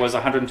server was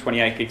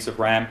 128 gigs of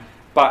RAM.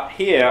 But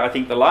here, I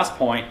think the last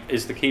point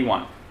is the key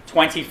one,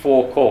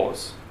 24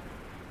 cores.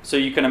 So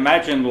you can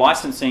imagine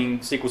licensing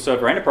SQL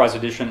Server Enterprise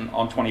Edition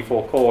on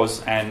 24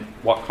 cores and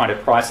what kind of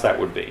price that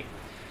would be.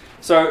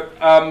 So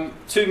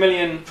 2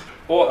 million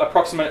or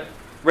approximate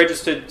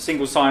registered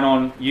single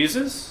sign-on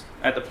users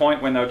at the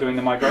point when they were doing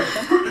the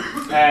migration.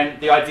 And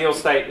the ideal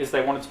state is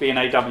they wanted to be in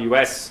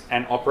AWS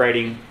and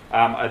operating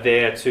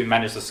there to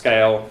manage the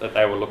scale that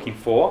they were looking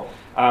for,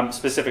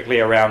 specifically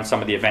around some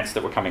of the events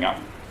that were coming up.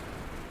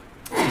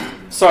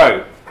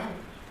 So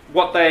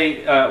what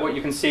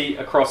you can see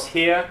across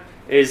here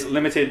is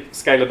limited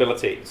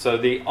scalability. So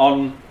the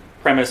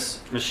on-premise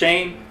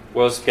machine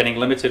was getting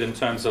limited in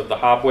terms of the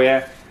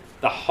hardware.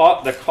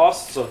 The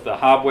costs of the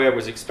hardware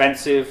was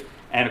expensive,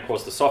 and of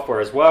course the software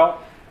as well.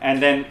 And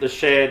then the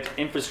shared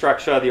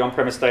infrastructure, the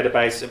on-premise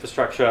database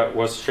infrastructure,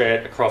 was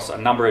shared across a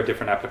number of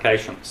different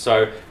applications.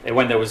 So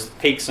when there was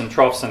peaks and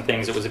troughs and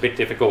things, it was a bit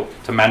difficult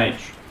to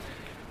manage.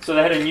 So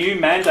they had a new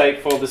mandate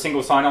for the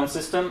single sign-on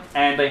system,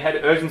 and they had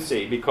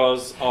urgency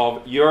because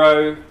of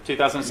Euro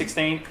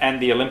 2016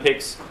 and the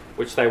Olympics,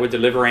 which they were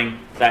delivering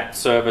that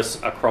service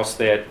across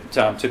to their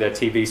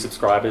TV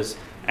subscribers,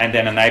 and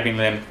then enabling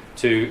them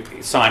to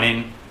sign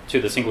in to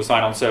the single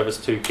sign-on service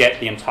to get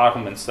the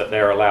entitlements that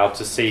they're allowed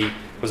to see.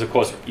 Because of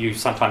course you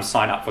sometimes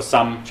sign up for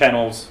some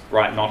channels,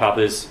 right, not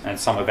others, and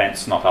some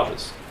events, not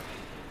others.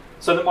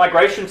 So the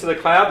migration to the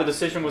cloud, the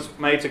decision was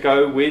made to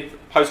go with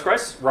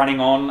Postgres running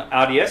on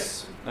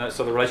RDS,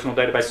 so the relational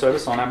database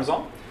service on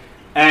Amazon.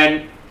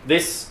 And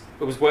this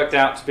was worked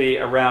out to be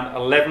around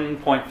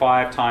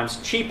 11.5 times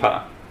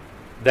cheaper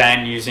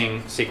than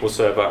using SQL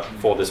Server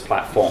for this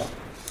platform.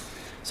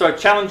 So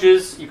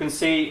challenges, you can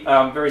see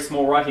very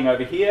small writing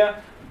over here,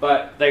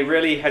 but they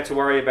really had to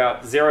worry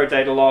about zero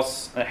data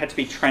loss. It had to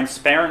be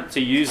transparent to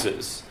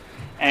users.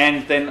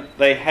 And then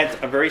they had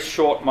a very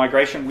short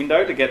migration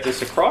window to get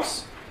this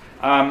across.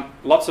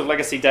 Lots of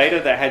legacy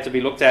data that had to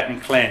be looked at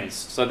and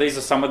cleansed. So these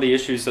are some of the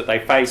issues that they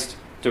faced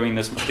doing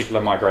this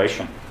particular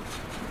migration.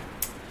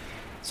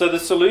 So the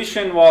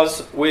solution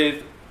was,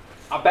 with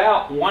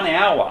about 1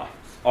 hour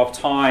of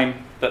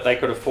time that they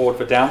could afford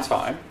for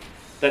downtime,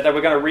 that they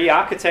were going to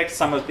re-architect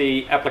some of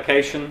the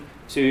application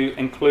to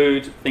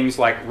include things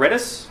like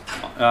Redis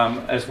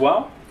as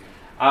well.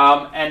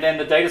 And then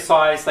the data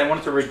size, they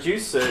wanted to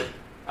reduce it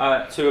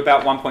to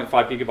about 1.5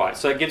 gigabytes.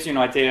 So it gives you an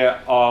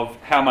idea of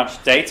how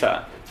much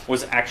data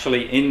was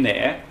actually in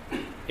there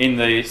in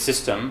the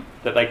system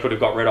that they could have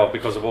got rid of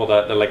because of all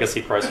the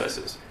legacy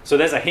processes. So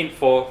there's a hint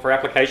for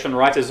application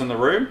writers in the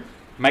room.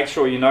 Make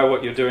sure you know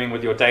what you're doing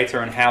with your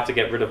data and how to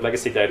get rid of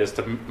legacy data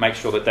to make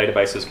sure that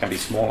databases can be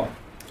smaller.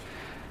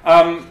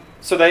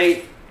 So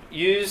they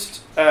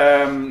used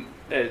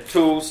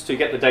tools to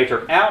get the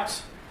data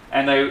out,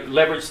 and they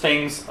leveraged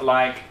things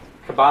like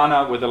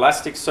Kibana with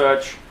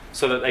Elasticsearch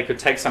so that they could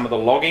take some of the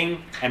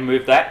logging and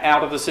move that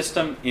out of the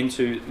system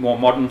into more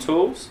modern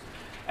tools.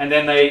 And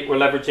then they were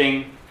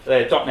leveraging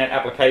the .NET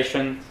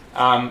application,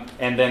 and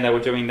then they were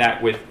doing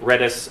that with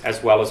Redis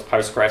as well as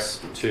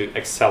Postgres to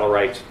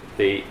accelerate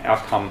the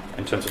outcome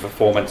in terms of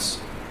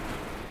performance.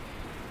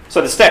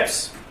 So the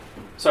steps.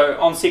 So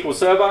on SQL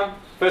Server,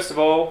 first of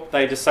all,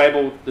 they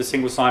disabled the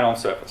single sign-on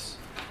service.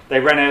 They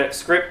ran a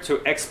script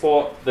to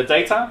export the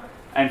data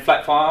and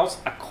flat files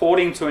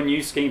according to a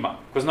new schema.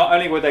 Because not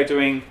only were they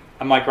doing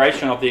a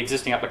migration of the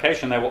existing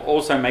application, they were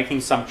also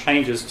making some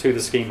changes to the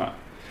schema.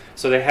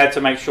 So they had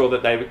to make sure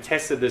that they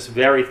tested this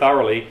very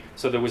thoroughly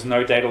so there was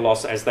no data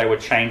loss as they were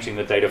changing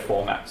the data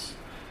formats.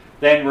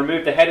 Then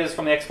remove the headers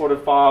from the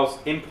exported files,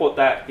 import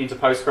that into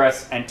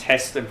Postgres, and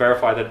test and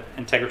verify the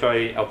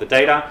integrity of the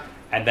data,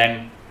 and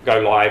then go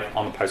live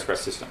on the Postgres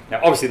system. Now,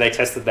 obviously, they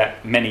tested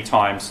that many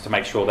times to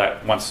make sure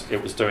that once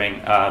it was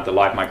doing the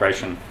live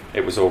migration,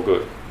 it was all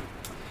good.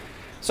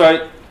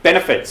 So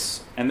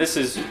benefits, and this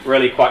is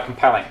really quite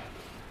compelling.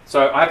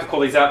 So I have to call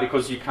these out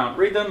because you can't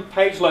read them.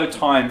 Page load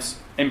times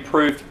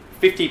improved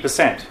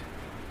 50%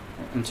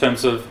 in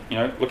terms of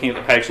looking at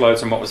the page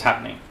loads and what was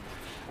happening.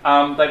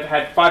 They've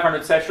had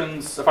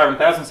 500,000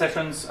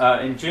 sessions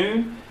in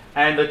June,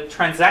 and the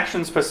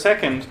transactions per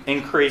second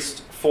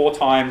increased 4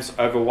 times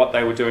over what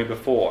they were doing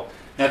before.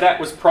 Now that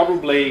was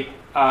probably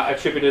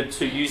attributed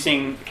to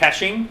using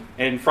caching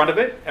in front of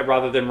it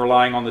rather than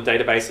relying on the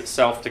database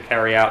itself to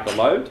carry out the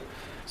load.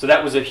 So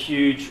that was a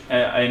huge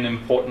and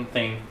important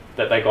thing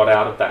that they got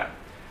out of that.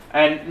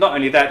 And not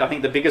only that, I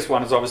think the biggest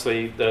one is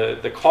obviously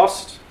the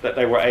cost, that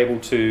they were able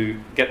to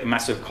get the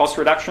massive cost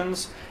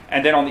reductions.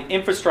 And then on the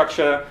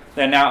infrastructure,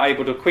 they're now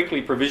able to quickly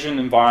provision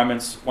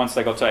environments once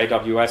they got to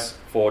AWS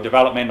for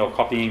development or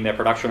copying their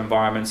production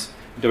environments,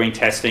 doing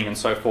testing and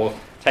so forth,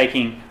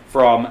 taking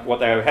from what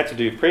they had to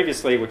do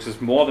previously, which is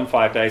more than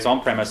 5 days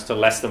on-premise, to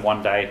less than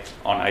 1 day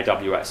on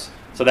AWS.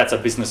 So that's a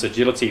business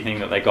agility thing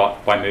that they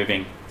got by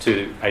moving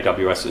to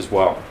AWS as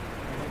well.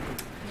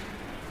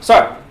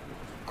 So,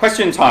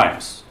 question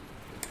times.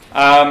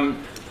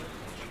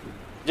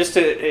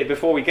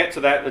 Before we get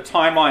to that, the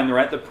timeline they're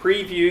at, the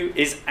preview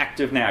is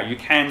active now. You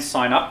can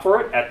sign up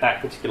for it at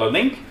that particular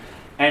link,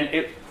 and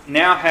it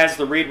now has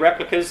the read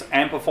replicas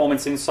and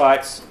performance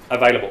insights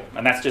available,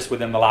 and that's just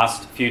within the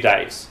last few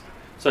days.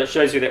 So it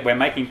shows you that we're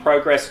making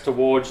progress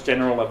towards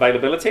general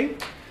availability.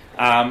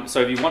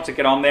 So if you want to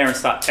get on there and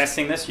start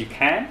testing this, you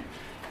can.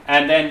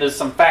 And then there's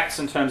some facts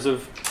in terms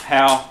of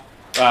how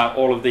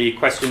all of the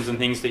questions and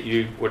things that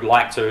you would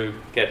like to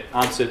get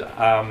answered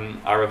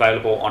are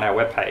available on our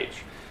webpage.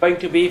 Going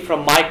to be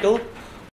from Michael.